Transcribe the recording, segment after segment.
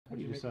How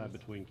do you decide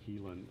between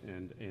Keelan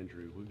and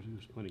Andrew?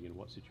 Who's punting in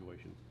what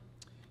situation?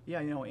 Yeah,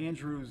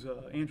 Andrew's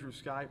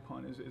sky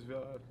punt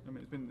I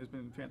mean, it's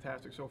been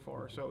fantastic so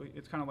far. So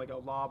it's kind of like a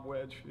lob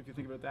wedge if you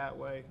think of it that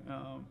way.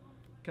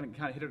 Kind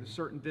of hit at a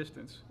certain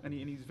distance, and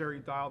he's very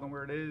dialed on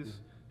where it is.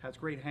 Has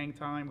great hang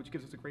time, which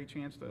gives us a great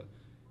chance to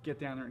get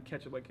down there and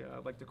catch it like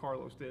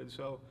DeCarlos did.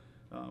 So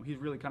he's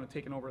really kind of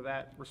taken over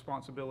that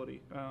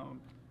responsibility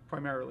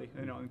primarily.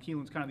 And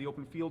Keelan's kind of the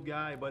open field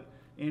guy, but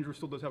Andrew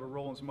still does have a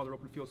role in some other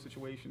open field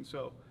situations.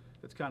 So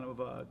it's kind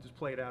of just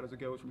play it out as it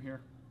goes from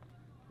here.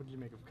 What did you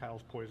make of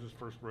Kyle's Poise's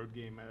first road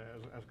game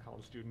as a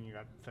college student? You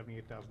got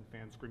 78,000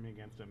 fans screaming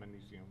against him, and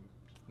he's just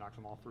knocks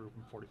them all through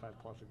from 45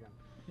 plus again.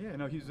 Yeah,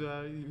 no,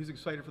 he's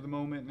excited for the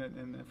moment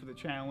and for the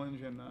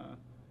challenge, and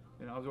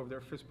I was over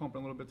there fist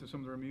pumping a little bit to some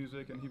of their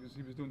music, and he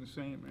was doing the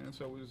same, man.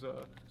 So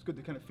it's good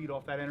to kind of feed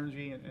off that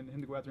energy and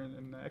him to go out there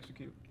and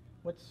execute.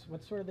 What's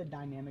sort of the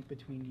dynamic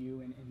between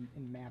you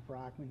and Matt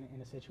Brock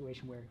in a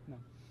situation where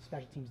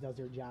special teams does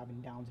their job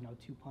and downs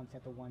 2 punts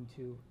at the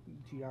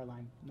 2-yard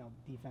line,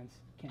 defense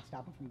can't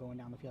stop them from going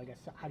down the field. I guess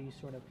how do you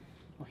sort of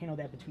handle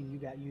that between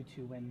you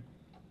two when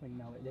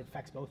it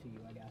affects both of you,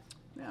 I guess?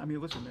 Yeah, I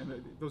mean, listen,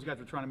 man, those guys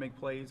were trying to make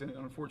plays, and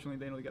unfortunately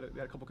they got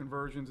a couple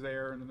conversions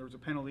there, and then there was a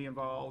penalty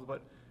involved,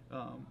 but.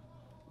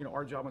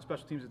 Our job on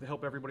special teams is to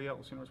help everybody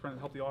else. We're trying to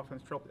help the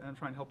offense and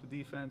trying to help the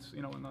defense,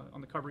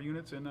 on the cover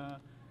units, and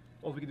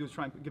all we can do is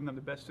try and give them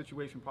the best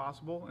situation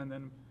possible, and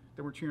then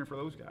we're cheering for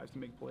those guys to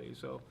make plays.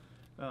 So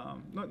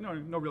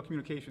no real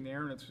communication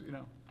there, and it's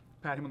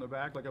pat him on the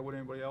back like I would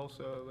anybody else,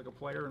 like a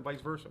player, and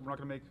vice versa. We're not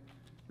going to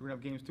we're going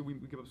to have games too. We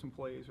give up some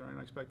plays, right? And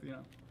I expect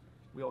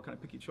we all kind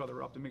of pick each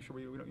other up to make sure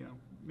we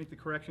make the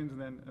corrections and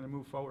then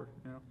move forward.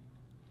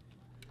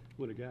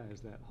 When a guy is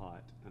that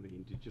hot, I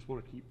mean, do you just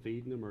want to keep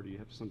feeding him, or do you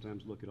have to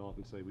sometimes look it off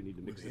and say we need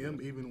to mix With it him,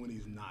 up? even when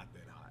he's not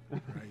that hot,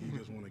 right? You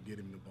just want to get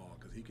him the ball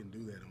because he can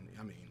do that.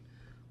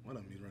 One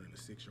of them he's running a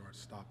 6-yard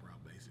stop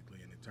route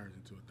basically, and it turns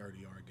into a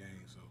 30-yard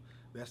gain. So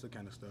that's the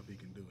kind of stuff he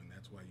can do, and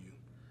that's why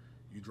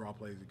you draw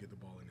plays to get the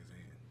ball in his hand.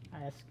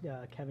 I asked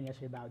Kevin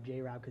yesterday about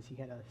J-Rob because he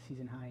had a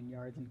season high in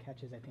yards and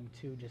catches, I think,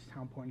 too. Just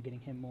how important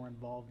getting him more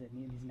involved in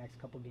these next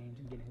couple games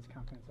and getting his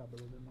confidence up a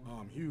little bit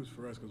more. Huge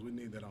for us because we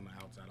need that on the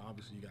outside.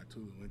 Obviously, you got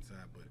Tulu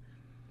inside, but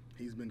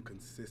he's been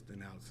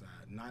consistent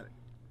outside. Not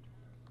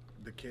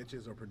the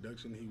catches or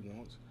production he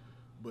wants,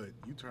 but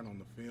you turn on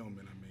the film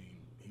and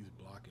he's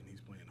blocking,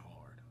 he's playing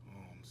hard.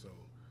 So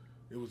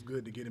it was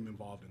good to get him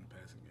involved in the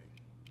passing game.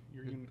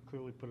 You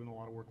clearly put in a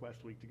lot of work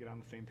last week to get on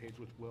the same page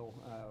with Will.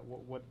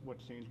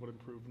 What changed? What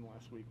improved in the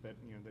last week that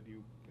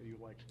you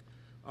liked?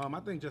 I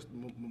think just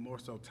more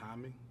so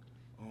timing,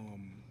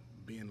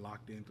 being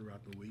locked in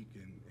throughout the week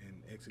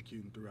and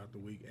executing throughout the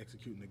week,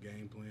 executing the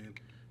game plan,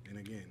 and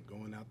again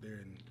going out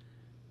there and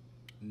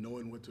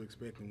knowing what to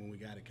expect and when we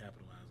got to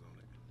capitalize on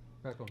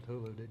it. Back on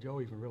Tulu, did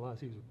Joe even realize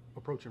he was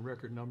approaching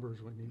record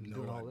numbers when he was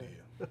doing all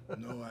that?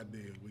 No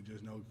idea. We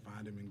just know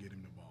find him and get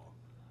him the ball.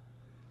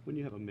 When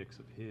you have a mix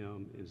of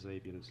him and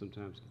Xavier, and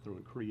sometimes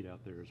throwing Creed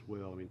out there as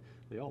well, I mean,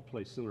 they all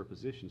play similar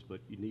positions, but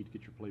you need to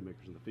get your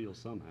playmakers in the field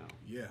somehow.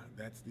 Yeah,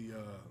 that's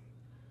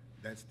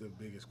the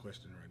biggest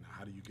question right now.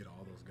 How do you get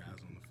all those guys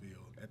on the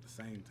field at the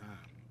same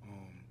time?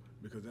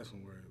 Because that's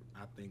when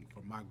I think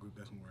for my group,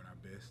 that's when we're at our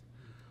best.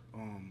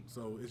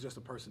 So it's just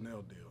a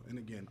personnel deal. And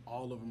again,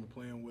 all of them are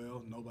playing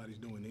well. Nobody's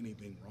doing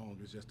anything wrong.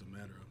 It's just a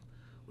matter of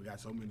we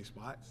got so many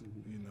spots, and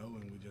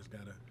we just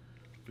got to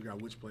figure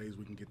out which plays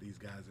we can get these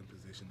guys in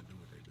position to do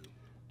what they do.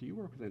 Do you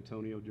work with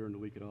Antonio during the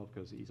week at all?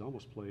 Because he's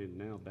almost playing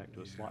now back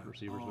to a slot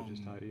receiver, which is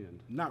tight end.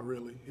 Not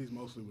really. He's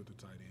mostly with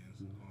the tight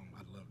ends.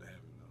 I'd love to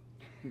have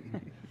him, though.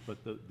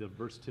 But the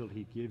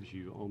versatility he gives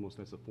you, almost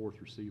as a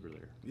fourth receiver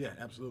there. Yeah,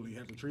 absolutely. You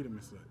have to treat him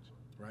as such,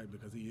 right?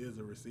 Because he is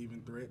a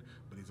receiving threat,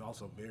 but he's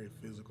also very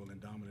physical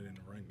and dominant in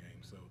the run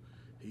game. So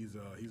he's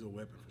a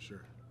weapon for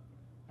sure.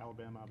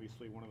 Alabama,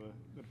 obviously one of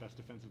the best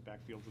defensive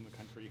backfields in the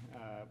country.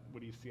 What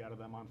do you see out of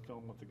them on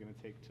film? What's it going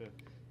to take to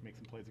make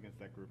some plays against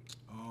that group?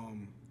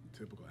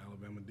 Typical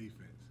Alabama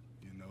defense,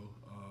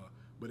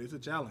 but it's a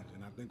challenge,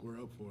 and I think we're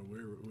up for it.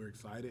 We're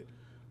excited,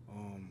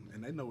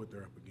 and they know what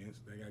they're up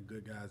against. They got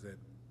good guys at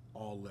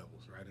all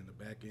levels, right? In the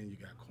back end, you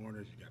got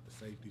corners, you got the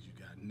safeties, you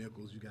got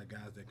nickels, you got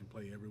guys that can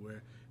play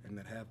everywhere and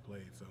that have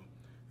played. So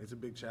it's a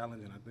big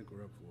challenge, and I think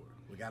we're up for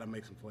it. We got to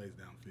make some plays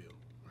downfield,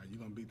 right? You're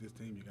gonna beat this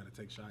team, you got to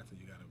take shots,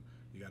 and you got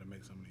to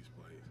make some of these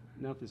plays.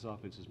 Now that this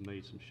offense has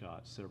made some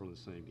shots, several in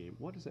the same game,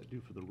 what does that do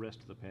for the rest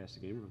of the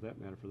passing game, or for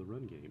that matter, for the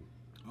run game?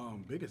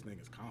 Biggest thing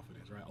is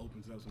confidence, right?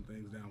 Opens up some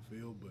things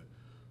downfield, but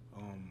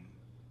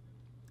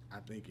I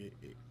think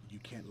you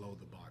can't load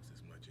the box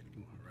as much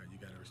anymore, right? You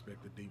got to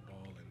respect the deep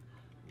ball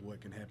and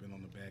what can happen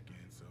on the back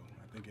end. So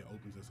I think it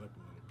opens us up a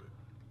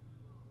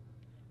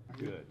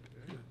little bit.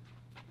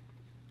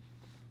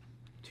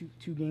 Good.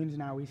 Two games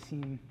now, we've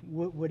seen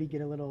Woody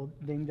get a little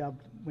dinged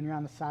up. When you're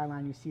on the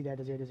sideline, you see that.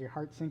 Does your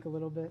heart sink a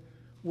little bit?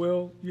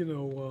 Well,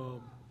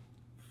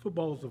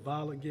 football is a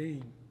violent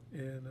game,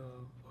 and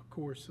of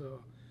course,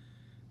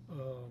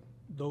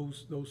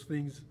 those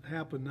things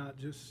happen not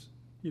just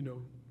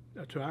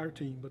to our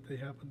team, but they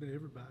happen to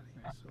everybody.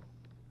 So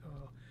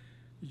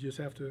you just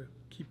have to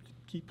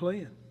keep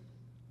playing,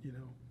 you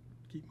know,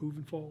 keep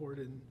moving forward,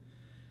 and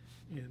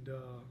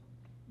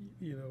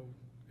you know,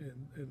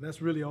 and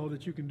that's really all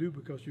that you can do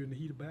because you're in the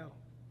heat of battle.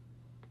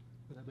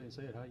 With that being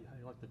said, how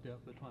you like the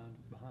depth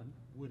behind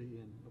Woody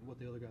and what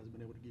the other guys have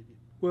been able to give you?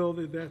 Well,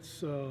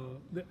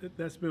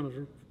 that's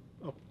been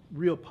a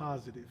real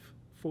positive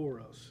for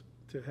us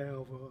to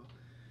have,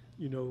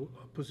 you know,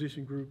 a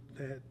position group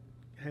that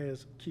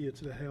has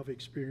kids that have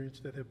experience,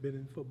 that have been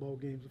in football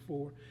games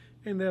before,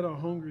 and that are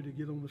hungry to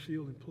get on the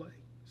field and play.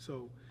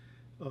 So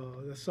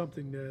that's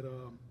something that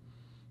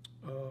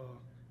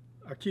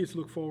our kids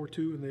look forward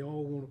to, and they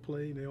all want to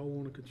play and they all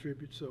want to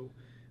contribute. So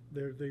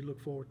they look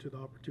forward to the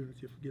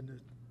opportunity of getting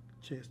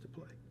a chance to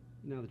play.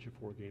 Now that you're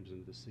 4 games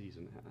into the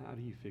season, how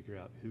do you figure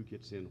out who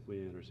gets in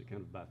when, or is it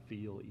kind of by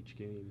feel each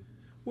game?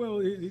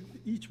 Well,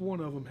 each one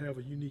of them have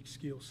a unique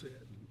skill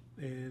set,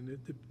 and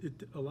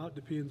a lot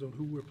depends on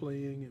who we're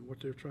playing and what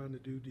they're trying to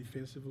do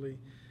defensively.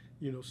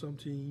 You know, some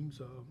teams,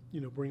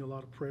 you know, bring a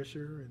lot of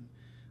pressure, and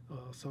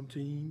some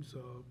teams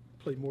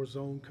play more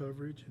zone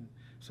coverage, and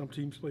some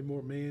teams play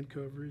more man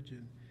coverage,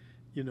 and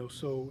you know,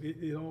 so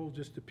it all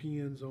just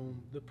depends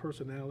on the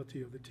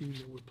personality of the team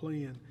that we're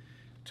playing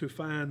to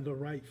find the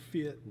right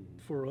fit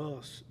for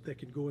us that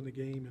can go in the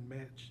game and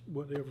match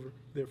whatever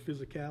their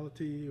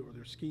physicality or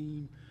their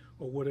scheme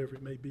or whatever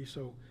it may be.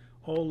 So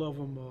all of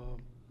them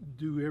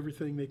do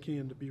everything they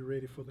can to be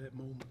ready for that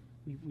moment.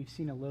 We've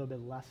seen a little bit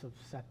less of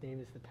Seth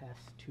Davis the past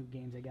 2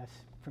 games, I guess.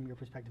 From your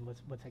perspective,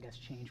 what's I guess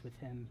changed with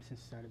him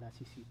since the start of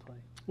SEC play?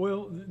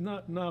 Well,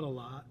 not a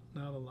lot.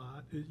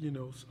 You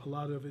know, a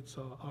lot of it's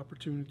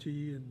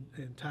opportunity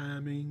and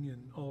timing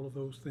and all of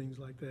those things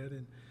like that.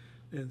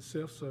 And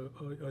Seth's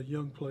a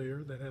young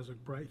player that has a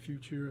bright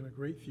future and a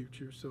great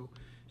future. So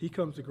he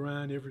comes to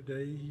grind every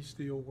day. He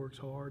still works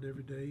hard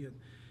every day, and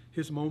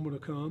his moment will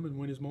come. And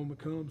when his moment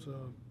comes,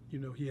 you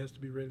know, he has to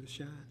be ready to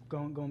shine.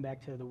 Going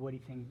back to the Woody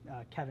thing,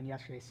 Kevin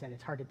yesterday said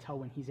it's hard to tell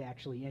when he's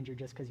actually injured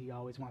just because he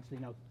always wants to,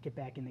 you know, get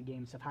back in the game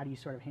and stuff. How do you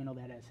sort of handle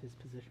that as his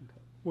position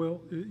coach? Well,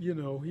 you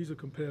know, he's a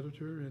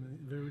competitor and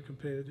very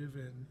competitive,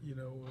 and you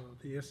know,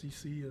 the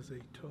SEC is a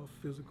tough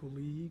physical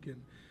league,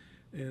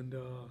 and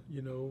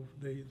you know,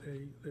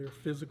 they're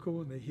physical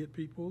and they hit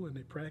people and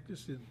they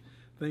practice and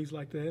things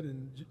like that,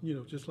 and you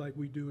know, just like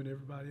we do and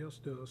everybody else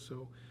does.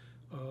 So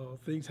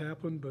things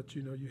happen, but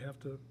you know, you have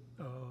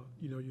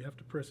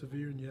to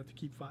persevere and you have to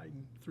keep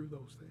fighting through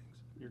those things.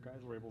 Your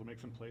guys were able to make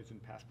some plays in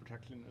pass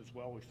protection as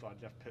well. We saw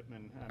Jeff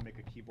Pittman make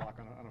a key block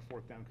on a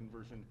 4th down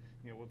conversion.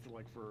 You know, what's it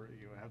like for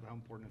you? How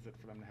important is it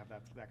for them to have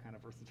that kind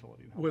of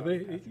versatility? Well,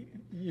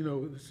 you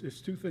know, it's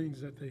 2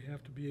 things that they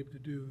have to be able to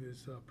do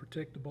is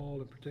protect the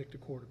ball and protect the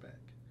quarterback.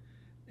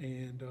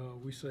 And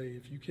we say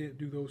if you can't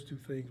do those 2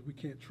 things, we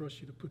can't trust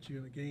you to put you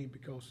in a game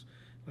because,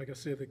 like I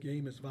said, the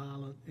game is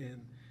violent,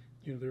 and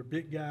you know, there are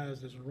big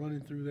guys that's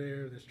running through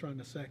there that's trying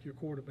to sack your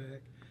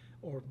quarterback,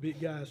 or big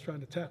guys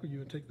trying to tackle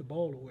you and take the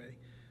ball away.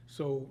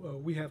 So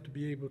we have to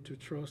be able to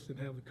trust and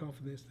have the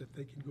confidence that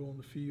they can go on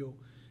the field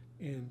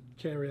and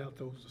carry out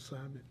those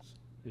assignments.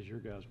 As your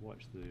guys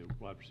watch the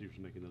wide receivers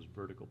making those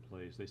vertical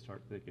plays, they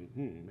start thinking,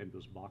 maybe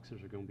those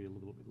boxers are going to be a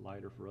little bit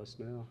lighter for us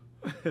now?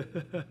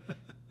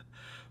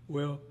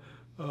 Well,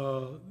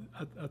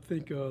 I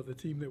think the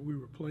team that we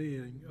were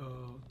playing,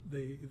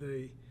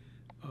 they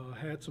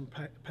had some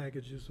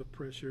packages of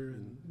pressure,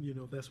 and you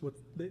know, that's what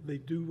they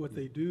do. What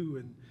they do,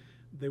 and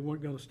they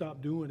weren't going to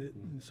stop doing it,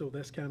 and so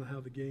that's kind of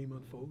how the game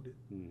unfolded.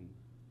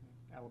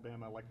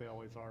 Alabama, like they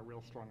always are,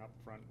 real strong up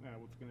front.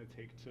 What's going to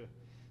take to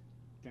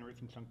generate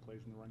some chunk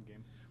plays in the run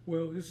game?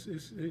 Well,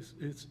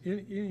 it's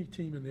any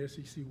team in the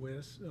SEC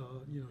West,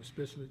 you know,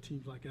 especially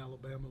teams like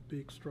Alabama,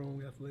 big,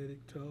 strong, athletic,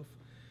 tough,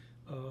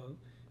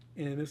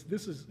 and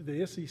this is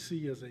the SEC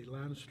is a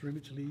line of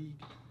scrimmage league,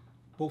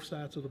 both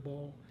sides of the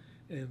ball,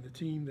 and the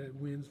team that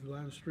wins the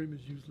line of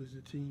scrimmage usually is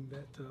the team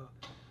that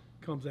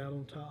comes out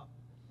on top.